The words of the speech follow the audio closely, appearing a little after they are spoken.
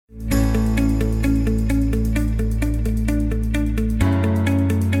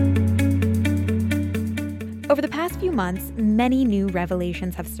Over the past few months, many new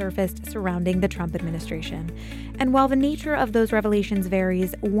revelations have surfaced surrounding the Trump administration. And while the nature of those revelations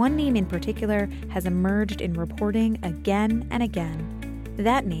varies, one name in particular has emerged in reporting again and again.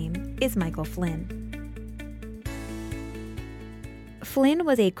 That name is Michael Flynn. Flynn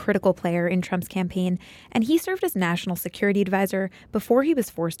was a critical player in Trump's campaign, and he served as national security advisor before he was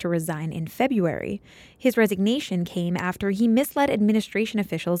forced to resign in February. His resignation came after he misled administration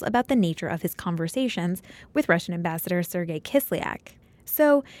officials about the nature of his conversations with Russian Ambassador Sergei Kislyak.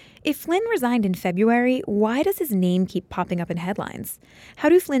 So, if Flynn resigned in February, why does his name keep popping up in headlines? How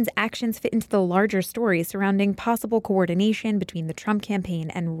do Flynn's actions fit into the larger story surrounding possible coordination between the Trump campaign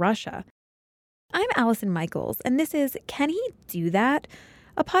and Russia? I'm Allison Michaels, and this is Can He Do That?,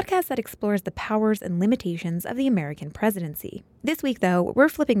 a podcast that explores the powers and limitations of the American presidency. This week, though, we're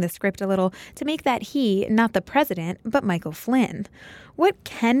flipping the script a little to make that he, not the president, but Michael Flynn. What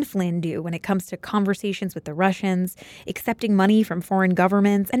can Flynn do when it comes to conversations with the Russians, accepting money from foreign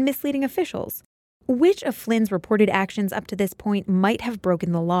governments, and misleading officials? Which of Flynn's reported actions up to this point might have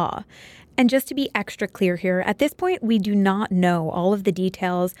broken the law? And just to be extra clear here, at this point, we do not know all of the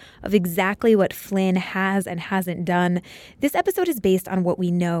details of exactly what Flynn has and hasn't done. This episode is based on what we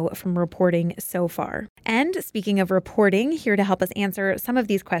know from reporting so far. And speaking of reporting, here to help us answer some of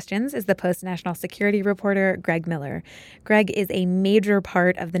these questions is the Post national security reporter, Greg Miller. Greg is a major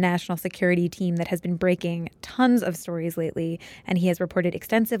part of the national security team that has been breaking tons of stories lately, and he has reported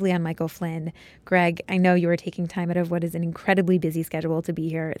extensively on Michael Flynn. Greg, I know you are taking time out of what is an incredibly busy schedule to be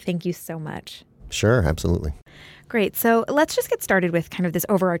here. Thank you so much. Sure, absolutely. Great. So let's just get started with kind of this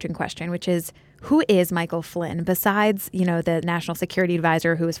overarching question, which is, who is Michael Flynn? Besides, the national security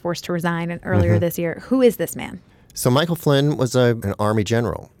advisor who was forced to resign earlier this year, who is this man? So Michael Flynn was an Army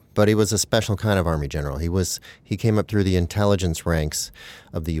general, but he was a special kind of Army general. He came up through the intelligence ranks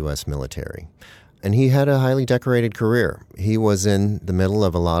of the U.S. military. And he had a highly decorated career. He was in the middle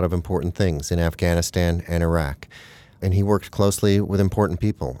of a lot of important things in Afghanistan and Iraq. And he worked closely with important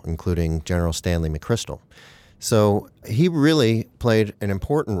people, including General Stanley McChrystal. So he really played an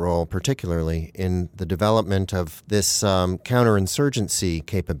important role, particularly in the development of this counterinsurgency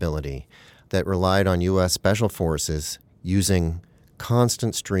capability that relied on U.S. Special Forces using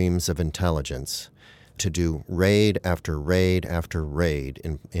constant streams of intelligence to do raid after raid after raid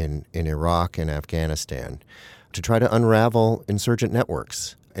in Iraq and Afghanistan to try to unravel insurgent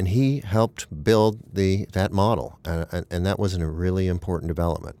networks. And he helped build that model, and that was a really important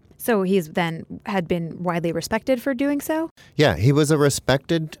development. So he's then had been widely respected for doing so? Yeah, he was a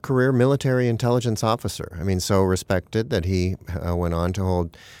respected career military intelligence officer. I mean, so respected that he went on to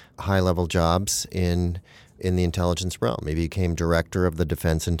hold high-level jobs in the intelligence realm. He became director of the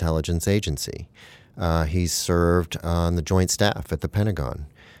Defense Intelligence Agency. He served on the Joint Staff at the Pentagon.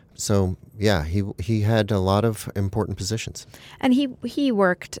 So, yeah, he had a lot of important positions. And he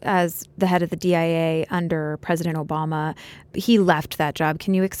worked as the head of the DIA under President Obama. He left that job.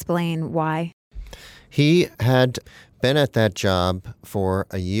 Can you explain why? He had been at that job for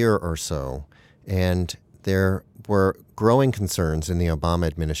a year or so, and there were growing concerns in the Obama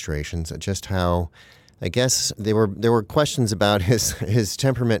administrations just how, I guess, there were questions about his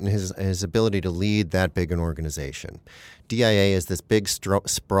temperament and his ability to lead that big an organization. DIA is this big,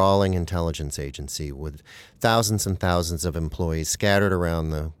 sprawling intelligence agency with thousands and thousands of employees scattered around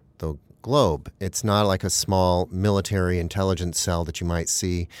the globe. It's not like a small military intelligence cell that you might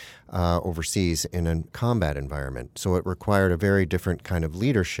see overseas in a combat environment. So it required a very different kind of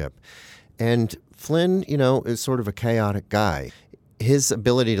leadership. And Flynn, is sort of a chaotic guy. His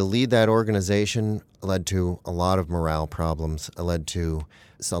ability to lead that organization led to a lot of morale problems, led to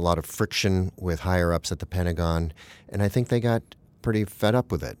a lot of friction with higher-ups at the Pentagon, and I think they got pretty fed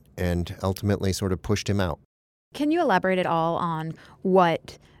up with it and ultimately sort of pushed him out. Can you elaborate at all on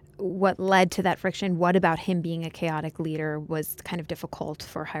what led to that friction? What about him being a chaotic leader was kind of difficult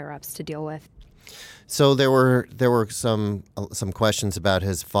for higher-ups to deal with? So there were some questions about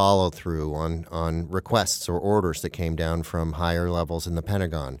his follow-through on requests or orders that came down from higher levels in the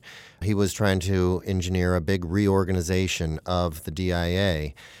Pentagon. He was trying to engineer a big reorganization of the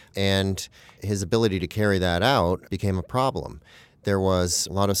DIA, and his ability to carry that out became a problem. There was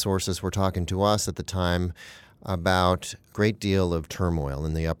a lot of sources were talking to us at the time about a great deal of turmoil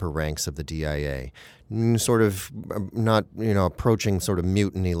in the upper ranks of the DIA. Sort of not, approaching sort of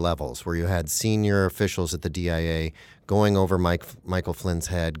mutiny levels where you had senior officials at the DIA going over Michael Flynn's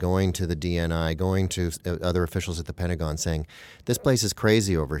head, going to the DNI, going to other officials at the Pentagon saying, this place is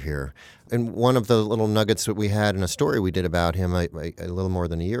crazy over here. And one of the little nuggets that we had in a story we did about him a little more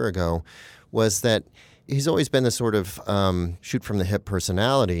than a year ago was that he's always been the sort of shoot-from-the-hip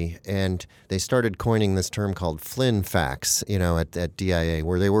personality, and they started coining this term called Flynn facts, at DIA,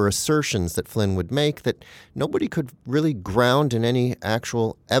 where they were assertions that Flynn would make that nobody could really ground in any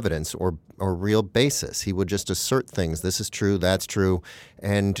actual evidence or real basis. He would just assert things. This is true, that's true,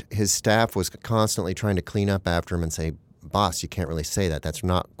 and his staff was constantly trying to clean up after him and say, boss, you can't really say that. That's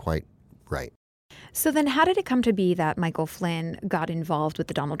not quite right. So then how did it come to be that Michael Flynn got involved with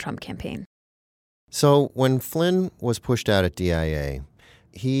the Donald Trump campaign? So when Flynn was pushed out at DIA,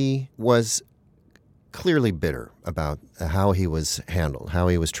 he was clearly bitter about how he was handled, how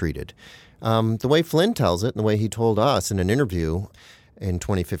he was treated. The way Flynn tells it, and the way he told us in an interview in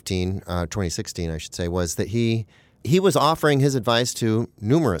 2016, I should say, was that he was offering his advice to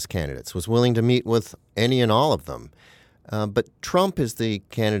numerous candidates, was willing to meet with any and all of them. But Trump is the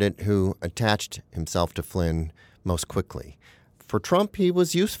candidate who attached himself to Flynn most quickly. For Trump, he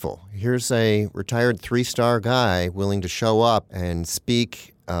was useful. Here's a retired 3-star guy willing to show up and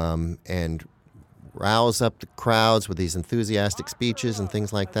speak and rouse up the crowds with these enthusiastic speeches and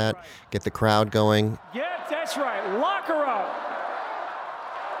things like that, get the crowd going. Yeah, that's right. Lock her up.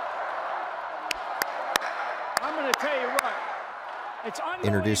 I'm going to tell you what. It's unbelievable.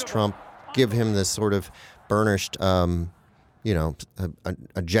 Introduce Trump, give him this sort of burnished, a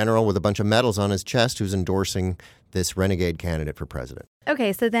general with a bunch of medals on his chest who's endorsing this renegade candidate for president.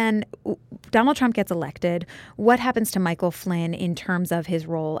 Okay, so then Donald Trump gets elected. What happens to Michael Flynn in terms of his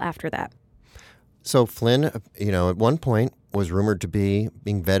role after that? So Flynn, at one point was rumored to be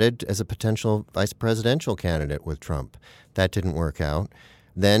being vetted as a potential vice presidential candidate with Trump. That didn't work out.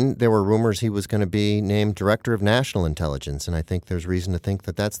 Then there were rumors he was going to be named director of national intelligence, and I think there's reason to think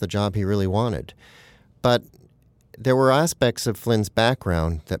that that's the job he really wanted. But there were aspects of Flynn's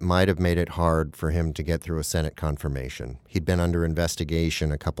background that might have made it hard for him to get through a Senate confirmation. He'd been under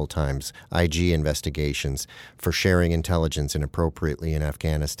investigation a couple times, IG investigations, for sharing intelligence inappropriately in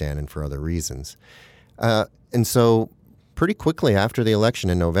Afghanistan and for other reasons. And so pretty quickly after the election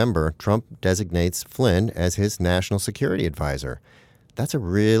in November, Trump designates Flynn as his national security advisor. That's a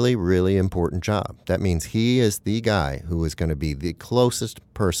really, really important job. That means he is the guy who is going to be the closest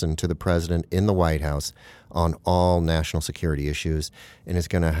person to the president in the White House on all national security issues and is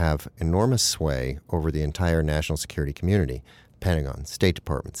going to have enormous sway over the entire national security community, Pentagon, State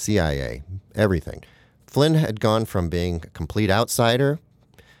Department, CIA, everything. Flynn had gone from being a complete outsider,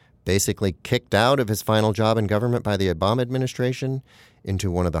 basically kicked out of his final job in government by the Obama administration,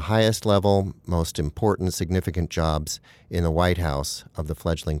 into one of the highest level, most important, significant jobs in the White House of the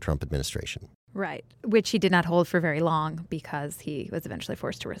fledgling Trump administration. Right, which he did not hold for very long because he was eventually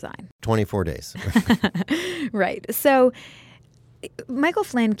forced to resign. 24 days. Right. So Michael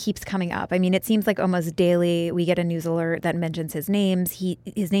Flynn keeps coming up. I mean, it seems like almost daily we get a news alert that mentions his name.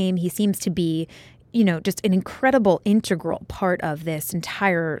 He seems to be, just an incredible integral part of this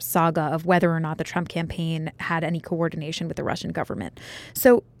entire saga of whether or not the Trump campaign had any coordination with the Russian government.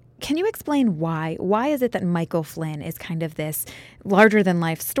 So can you explain why? Why is it that Michael Flynn is kind of this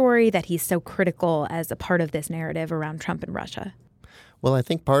larger-than-life story, that he's so critical as a part of this narrative around Trump and Russia? Well, I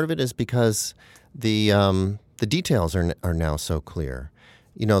think part of it is because the details are now so clear.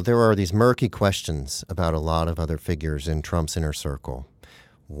 There are these murky questions about a lot of other figures in Trump's inner circle,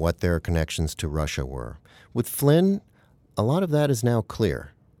 what their connections to Russia were. With Flynn, a lot of that is now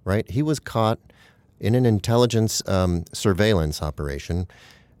clear, right? He was caught in an intelligence surveillance operation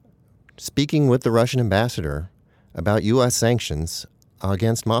speaking with the Russian ambassador about U.S. sanctions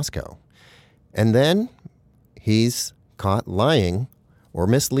against Moscow. And then he's caught lying or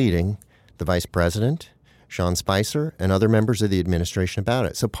misleading the vice president, Sean Spicer, and other members of the administration about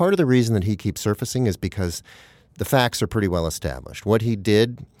it. So part of the reason that he keeps surfacing is because the facts are pretty well established. What he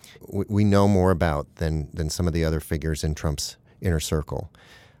did, we know more about than some of the other figures in Trump's inner circle.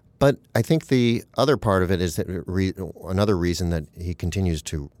 But I think the other part of it is that another reason that he continues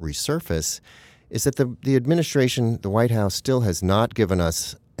to resurface is that the administration, the White House, still has not given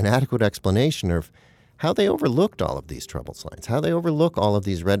us an adequate explanation of how they overlooked all of these trouble signs, how they overlook all of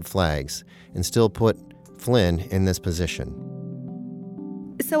these red flags and still put Flynn in this position.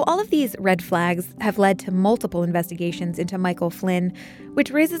 So all of these red flags have led to multiple investigations into Michael Flynn, which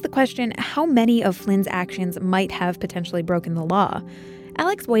raises the question how many of Flynn's actions might have potentially broken the law.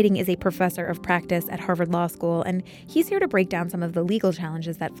 Alex Whiting is a professor of practice at Harvard Law School, and he's here to break down some of the legal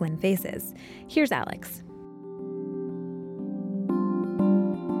challenges that Flynn faces. Here's Alex.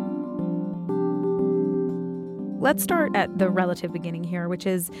 let's start at the relative beginning here, which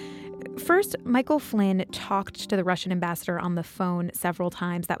is first, Michael Flynn talked to the Russian ambassador on the phone several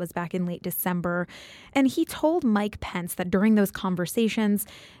times. That was back in late December. And he told Mike Pence that during those conversations,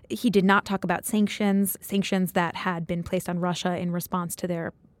 he did not talk about sanctions that had been placed on Russia in response to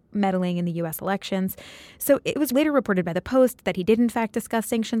their meddling in the U.S. elections. So it was later reported by the Post that he did, in fact, discuss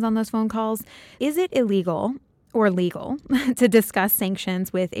sanctions on those phone calls. Is it illegal or legal to discuss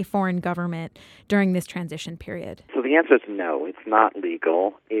sanctions with a foreign government during this transition period? So the answer is no, it's not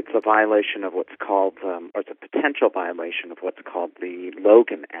legal. It's a violation of what's called, or it's a potential violation of what's called the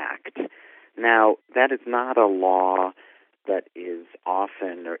Logan Act. Now, that is not a law that is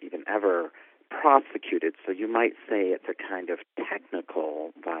often or even ever prosecuted, so you might say it's a kind of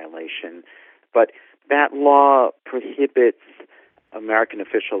technical violation, but that law prohibits American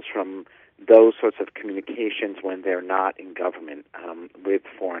officials from those sorts of communications when they're not in government with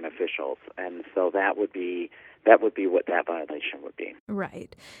foreign officials, and so that would be what that violation would be.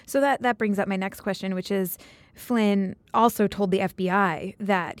 Right. So that brings up my next question, which is Flynn also told the FBI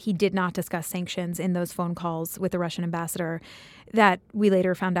that he did not discuss sanctions in those phone calls with the Russian ambassador. That we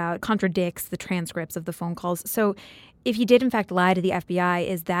later found out contradicts the transcripts of the phone calls. So if he did, in fact, lie to the FBI,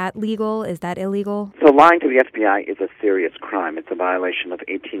 is that legal? Is that illegal? So lying to the FBI is a serious crime. It's a violation of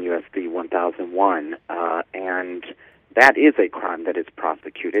 18 U.S.C. 1001, and that is a crime that is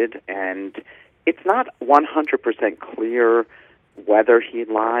prosecuted. And it's not 100% clear whether he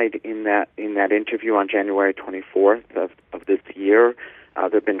lied in that interview on January 24th of this year. There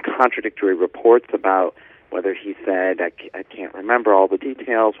have been contradictory reports about whether he said, I can't remember all the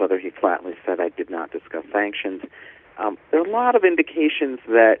details, whether he flatly said, I did not discuss sanctions. There are a lot of indications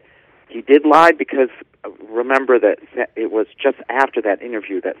that he did lie because remember that it was just after that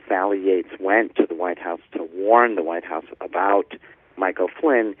interview that Sally Yates went to the White House to warn the White House about Michael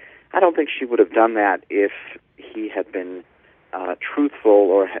Flynn. I don't think she would have done that if he had been truthful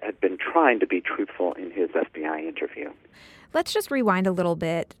or had been trying to be truthful in his FBI interview. Let's just rewind a little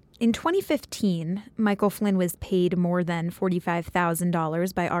bit. In 2015, Michael Flynn was paid more than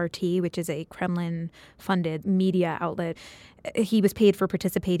 $45,000 by RT, which is a Kremlin-funded media outlet. He was paid for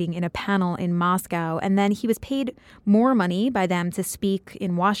participating in a panel in Moscow, and then he was paid more money by them to speak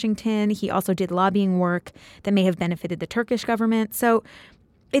in Washington. He also did lobbying work that may have benefited the Turkish government. So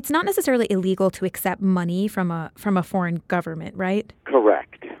it's not necessarily illegal to accept money from a foreign government, right?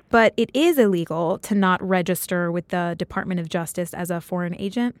 Correct. But it is illegal to not register with the Department of Justice as a foreign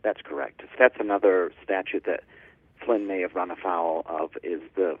agent? That's correct. That's another statute that Flynn may have run afoul of is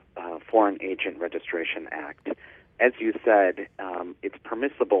the Foreign Agent Registration Act. As you said, it's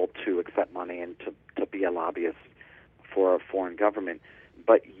permissible to accept money and to be a lobbyist for a foreign government,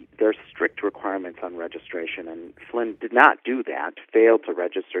 but there's strict requirements on registration, and Flynn did not do that, failed to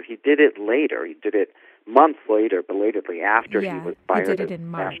register. He did it later. He did it months later, belatedly, after he was fired. He did it in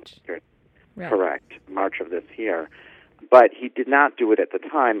March. Right. Correct, March of this year. But he did not do it at the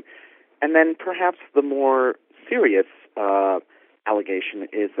time. And then perhaps the more serious allegation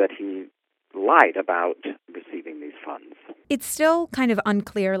is that he lied about receiving these funds. It's still kind of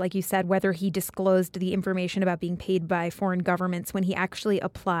unclear, like you said, whether he disclosed the information about being paid by foreign governments when he actually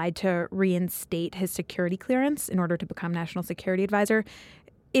applied to reinstate his security clearance in order to become National Security Advisor.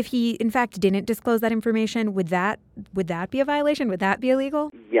 If he, in fact, didn't disclose that information, would that be a violation? Would that be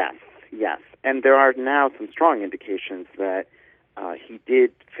illegal? Yes. And there are now some strong indications that he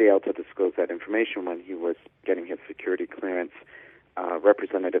did fail to disclose that information when he was getting his security clearance.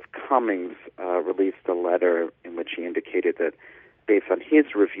 Representative Cummings released a letter in which he indicated that based on his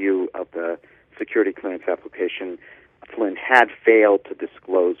review of the security clearance application, Flynn had failed to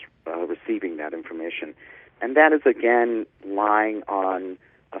disclose receiving that information. And that is, again, lying on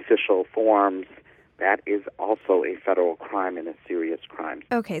official forms. That is also a federal crime and a serious crime.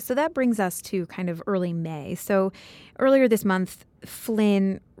 Okay, so that brings us to kind of early May. So earlier this month,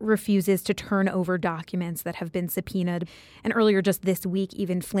 Flynn refuses to turn over documents that have been subpoenaed. And earlier just this week,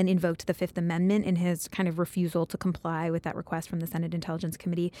 even Flynn invoked the Fifth Amendment in his kind of refusal to comply with that request from the Senate Intelligence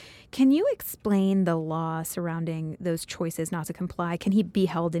Committee. Can you explain the law surrounding those choices not to comply? Can he be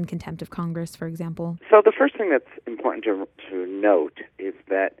held in contempt of Congress, for example? So the first thing that's important to note is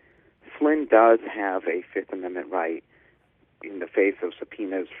that Flynn does have a Fifth Amendment right in the face of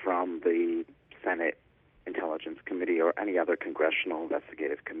subpoenas from the Senate Intelligence Committee or any other congressional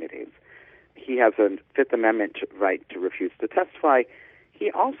investigative committees. He has a Fifth Amendment right to refuse to testify. He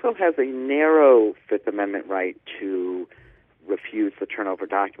also has a narrow Fifth Amendment right to refuse to turn over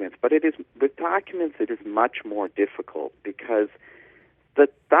documents. But with documents, it is much more difficult because the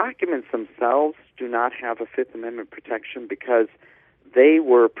documents themselves do not have a Fifth Amendment protection because they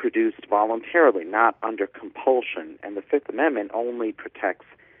were produced voluntarily, not under compulsion. And the Fifth Amendment only protects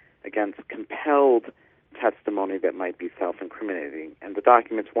against compelled testimony that might be self-incriminating. And the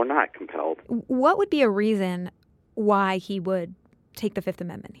documents were not compelled. What would be a reason why he would take the Fifth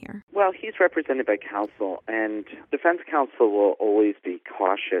Amendment here? Well, he's represented by counsel, and defense counsel will always be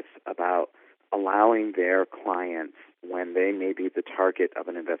cautious about allowing their clients, when they may be the target of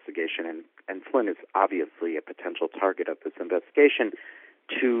an investigation, and Flynn is obviously a potential target of this investigation,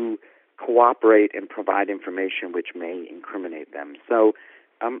 to cooperate and provide information which may incriminate them. So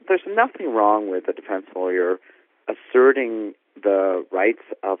there's nothing wrong with a defense lawyer asserting the rights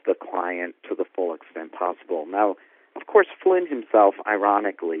of the client to the full extent possible. Now, of course, Flynn himself,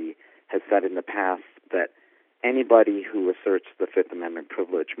 ironically, has said in the past that anybody who asserts the Fifth Amendment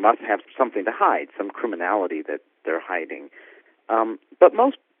privilege must have something to hide, some criminality that they're hiding. But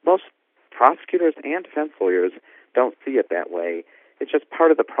most prosecutors and defense lawyers don't see it that way. It's just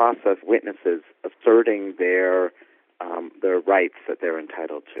part of the process, witnesses asserting their rights that they're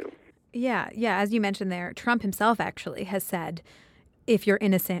entitled to. Yeah. As you mentioned there, Trump himself actually has said, if you're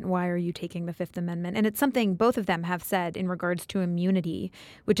innocent, why are you taking the Fifth Amendment? And it's something both of them have said in regards to immunity,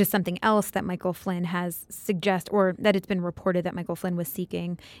 which is something else that Michael Flynn has suggested, or that it's been reported that Michael Flynn was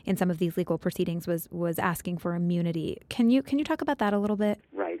seeking in some of these legal proceedings, was asking for immunity. Can you talk about that a little bit?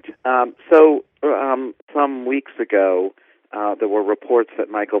 Right. So some weeks ago, there were reports that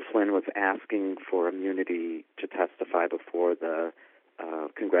Michael Flynn was asking for immunity to testify before the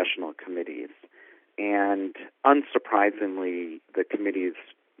congressional committees. And unsurprisingly, the committees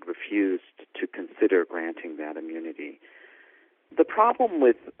refused to consider granting that immunity. The problem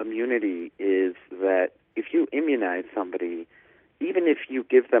with immunity is that if you immunize somebody, even if you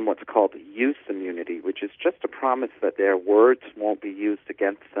give them what's called use immunity, which is just a promise that their words won't be used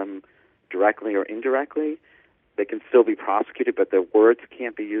against them directly or indirectly, they can still be prosecuted, but their words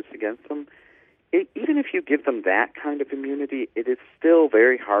can't be used against them. Even if you give them that kind of immunity, it is still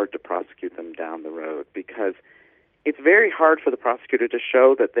very hard to prosecute them down the road, because it's very hard for the prosecutor to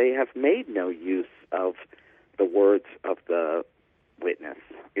show that they have made no use of the words of the witness.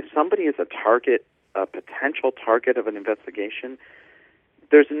 If somebody is a potential target of an investigation,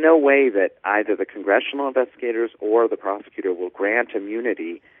 there's no way that either the congressional investigators or the prosecutor will grant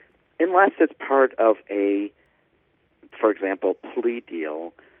immunity unless it's part of a, for example, plea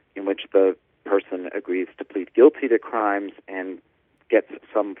deal in which the person agrees to plead guilty to crimes and gets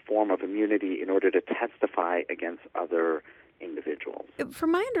some form of immunity in order to testify against other individuals.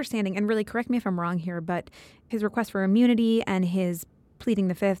 From my understanding, and really correct me if I'm wrong here, but his request for immunity and his pleading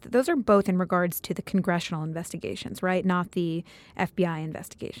the Fifth, those are both in regards to the congressional investigations, right? Not the FBI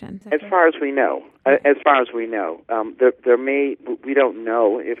investigation. As far as we know. We don't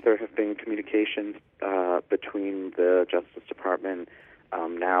know if there have been communications between the Justice Department,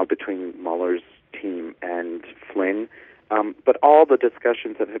 now between Mueller's team and Flynn. But all the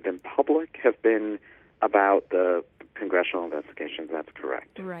discussions that have been public have been about the congressional investigations. That's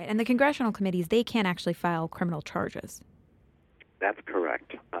correct. Right. And the congressional committees, they can't actually file criminal charges. That's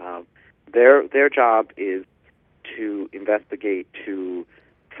correct. Their job is to investigate, to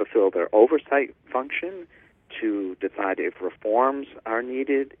fulfill their oversight function, to decide if reforms are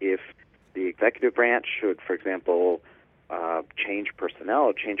needed, if the executive branch should, for example, change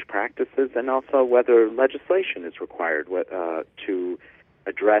personnel, change practices, and also whether legislation is required to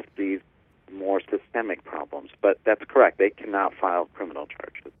address these more systemic problems. But that's correct. They cannot file criminal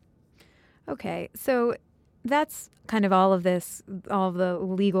charges. Okay. So that's kind of all of this, all of the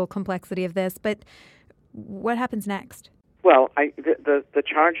legal complexity of this. But what happens next? Well, the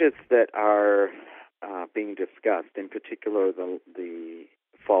charges that are being discussed, in particular the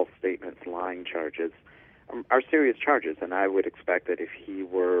false statements, lying charges, are serious charges, and I would expect that if he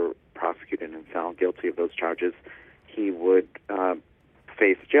were prosecuted and found guilty of those charges, he would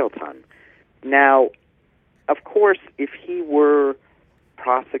face jail time. Now, of course, if he were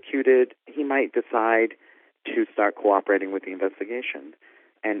prosecuted, he might decide to start cooperating with the investigation.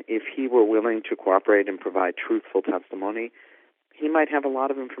 And if he were willing to cooperate and provide truthful testimony, he might have a lot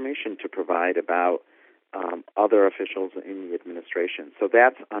of information to provide about other officials in the administration. So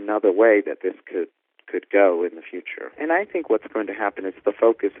that's another way that this could go in the future. And I think what's going to happen is the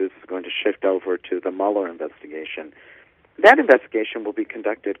focus is going to shift over to the Mueller investigation. That investigation will be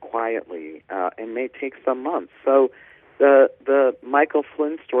conducted quietly and may take some months. So the Michael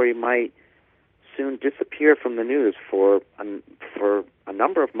Flynn story might soon disappear from the news for a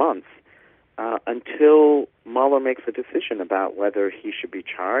number of months until Mueller makes a decision about whether he should be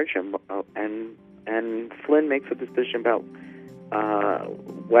charged, and Flynn makes a decision about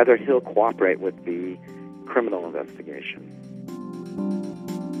whether he'll cooperate with the criminal investigation.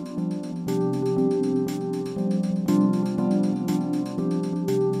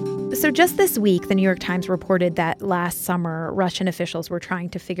 So just this week, the New York Times reported that last summer, Russian officials were trying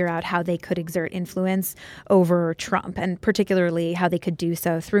to figure out how they could exert influence over Trump, and particularly how they could do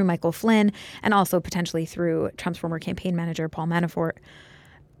so through Michael Flynn and also potentially through Trump's former campaign manager, Paul Manafort.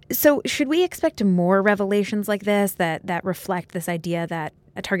 So should we expect more revelations like this that reflect this idea that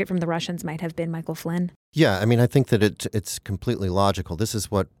a target from the Russians might have been Michael Flynn? Yeah, I mean, I think that it's completely logical. This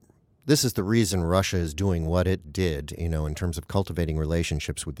is the reason Russia is doing what it did, in terms of cultivating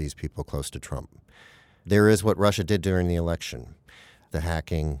relationships with these people close to Trump. There is what Russia did during the election, the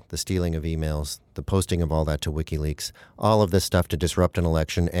hacking, the stealing of emails, the posting of all that to WikiLeaks, all of this stuff to disrupt an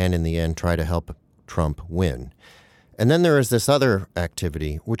election and in the end try to help Trump win. And then there is this other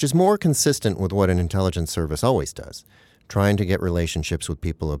activity, which is more consistent with what an intelligence service always does, trying to get relationships with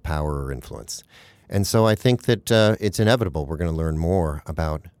people of power or influence. And so I think that it's inevitable we're going to learn more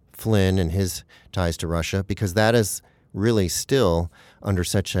about Flynn and his ties to Russia, because that is really still under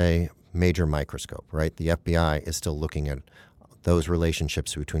such a major microscope, right? The FBI is still looking at those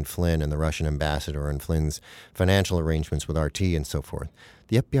relationships between Flynn and the Russian ambassador and Flynn's financial arrangements with RT and so forth.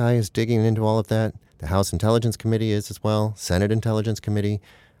 The FBI is digging into all of that. The House Intelligence Committee is as well, Senate Intelligence Committee.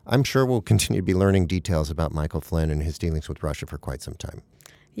 I'm sure we'll continue to be learning details about Michael Flynn and his dealings with Russia for quite some time.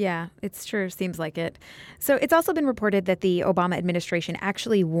 Yeah, it sure seems like it. So it's also been reported that the Obama administration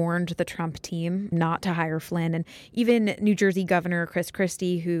actually warned the Trump team not to hire Flynn. And even New Jersey Governor Chris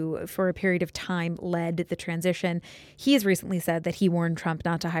Christie, who for a period of time led the transition, he has recently said that he warned Trump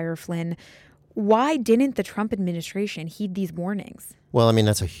not to hire Flynn. Why didn't the Trump administration heed these warnings? Well, I mean,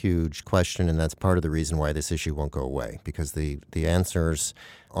 that's a huge question, and that's part of the reason why this issue won't go away, because the answers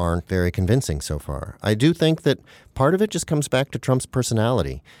aren't very convincing so far. I do think that part of it just comes back to Trump's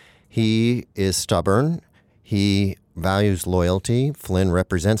personality. He is stubborn. He values loyalty. Flynn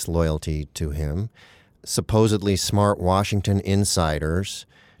represents loyalty to him. Supposedly smart Washington insiders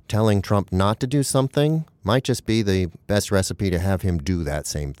telling Trump not to do something might just be the best recipe to have him do that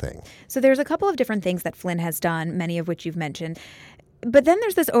same thing. So there's a couple of different things that Flynn has done, many of which you've mentioned. But then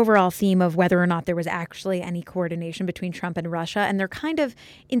there's this overall theme of whether or not there was actually any coordination between Trump and Russia. And they're kind of,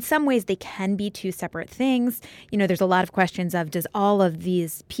 in some ways, they can be two separate things. There's a lot of questions of, does all of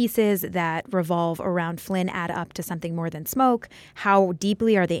these pieces that revolve around Flynn add up to something more than smoke? How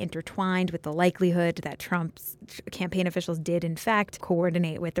deeply are they intertwined with the likelihood that Trump's campaign officials did, in fact,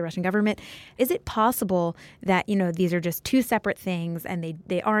 coordinate with the Russian government? Is it possible that, these are just two separate things and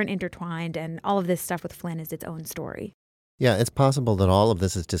they aren't intertwined, and all of this stuff with Flynn is its own story? Yeah, it's possible that all of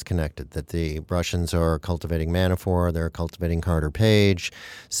this is disconnected, that the Russians are cultivating Manafort, they're cultivating Carter Page.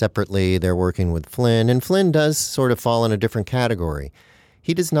 Separately, they're working with Flynn, and Flynn does sort of fall in a different category.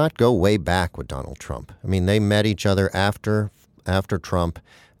 He does not go way back with Donald Trump. I mean, they met each other after Trump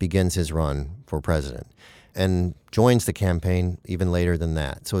begins his run for president and joins the campaign even later than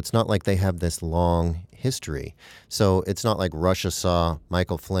that. So it's not like they have this long history. So it's not like Russia saw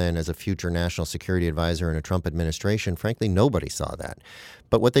Michael Flynn as a future national security advisor in a Trump administration. Frankly, nobody saw that.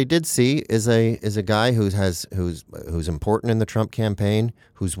 But what they did see is a guy who's important in the Trump campaign,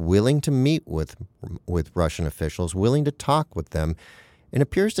 who's willing to meet with Russian officials, willing to talk with them, and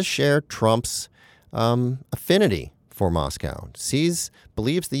appears to share Trump's affinity for Moscow.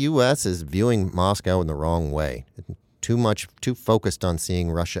 Believes the U.S. is viewing Moscow in the wrong way. Too focused on seeing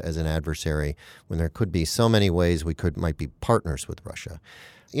Russia as an adversary when there could be so many ways we might be partners with Russia.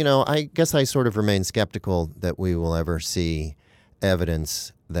 I guess I sort of remain skeptical that we will ever see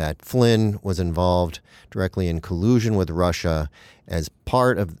evidence that Flynn was involved directly in collusion with Russia as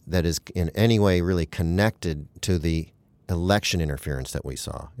part of that is in any way really connected to the election interference that we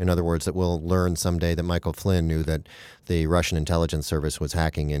saw. In other words, that we'll learn someday that Michael Flynn knew that the Russian intelligence service was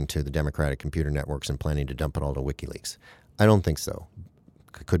hacking into the Democratic computer networks and planning to dump it all to WikiLeaks. I don't think so.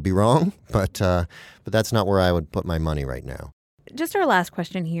 Could be wrong, but that's not where I would put my money right now. Just our last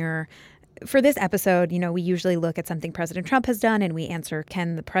question here. For this episode, we usually look at something President Trump has done and we answer,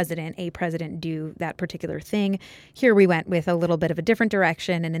 can a president do that particular thing? Here we went with a little bit of a different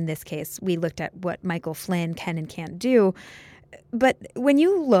direction. And in this case, we looked at what Michael Flynn can and can't do. But when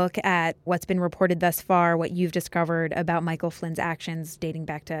you look at what's been reported thus far, what you've discovered about Michael Flynn's actions dating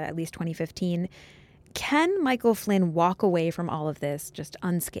back to at least 2015, can Michael Flynn walk away from all of this just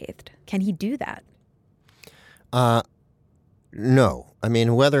unscathed? Can he do that? No. I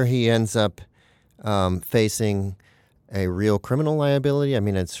mean, whether he ends up facing a real criminal liability, I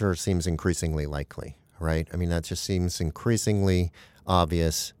mean, it sure seems increasingly likely, right? I mean, that just seems increasingly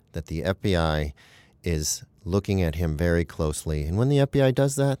obvious that the FBI is looking at him very closely. And when the FBI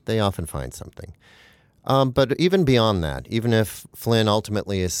does that, they often find something. But even beyond that, even if Flynn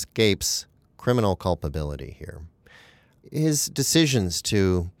ultimately escapes criminal culpability here, his decisions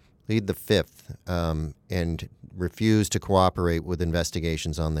to plead the Fifth and refuse to cooperate with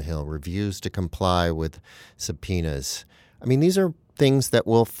investigations on the Hill, refuse to comply with subpoenas, I mean, these are things that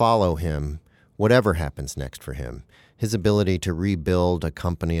will follow him, whatever happens next for him. His ability to rebuild a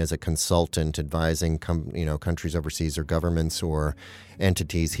company as a consultant, advising countries overseas or governments or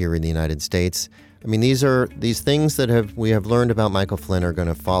entities here in the United States. I mean, these things that we have learned about Michael Flynn are going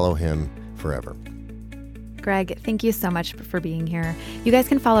to follow him forever. Greg, thank you so much for being here. You guys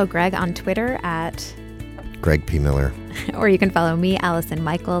can follow Greg on Twitter at Greg P. Miller. Or you can follow me, Allison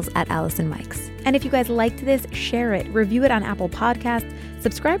Michaels, at Allison Mikes. And if you guys liked this, share it, review it on Apple Podcasts,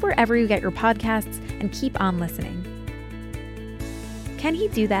 subscribe wherever you get your podcasts, and keep on listening. Can He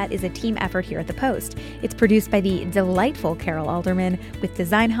Do That is a team effort here at The Post. It's produced by the delightful Carol Alderman, with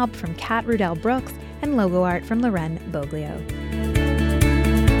design help from Kat Rudell Brooks and logo art from Loren Boglio.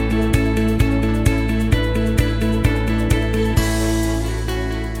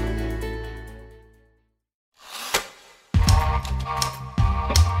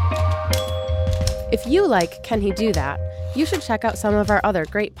 If you like Can He Do That, you should check out some of our other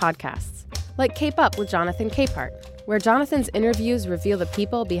great podcasts, like Cape Up with Jonathan Capehart, where Jonathan's interviews reveal the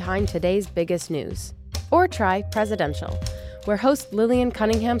people behind today's biggest news. Or try Presidential, where host Lillian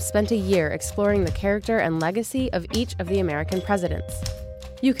Cunningham spent a year exploring the character and legacy of each of the American presidents.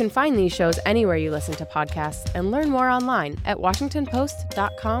 You can find these shows anywhere you listen to podcasts and learn more online at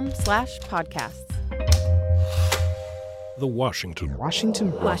washingtonpost.com/podcasts. The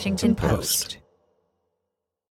Washington Post.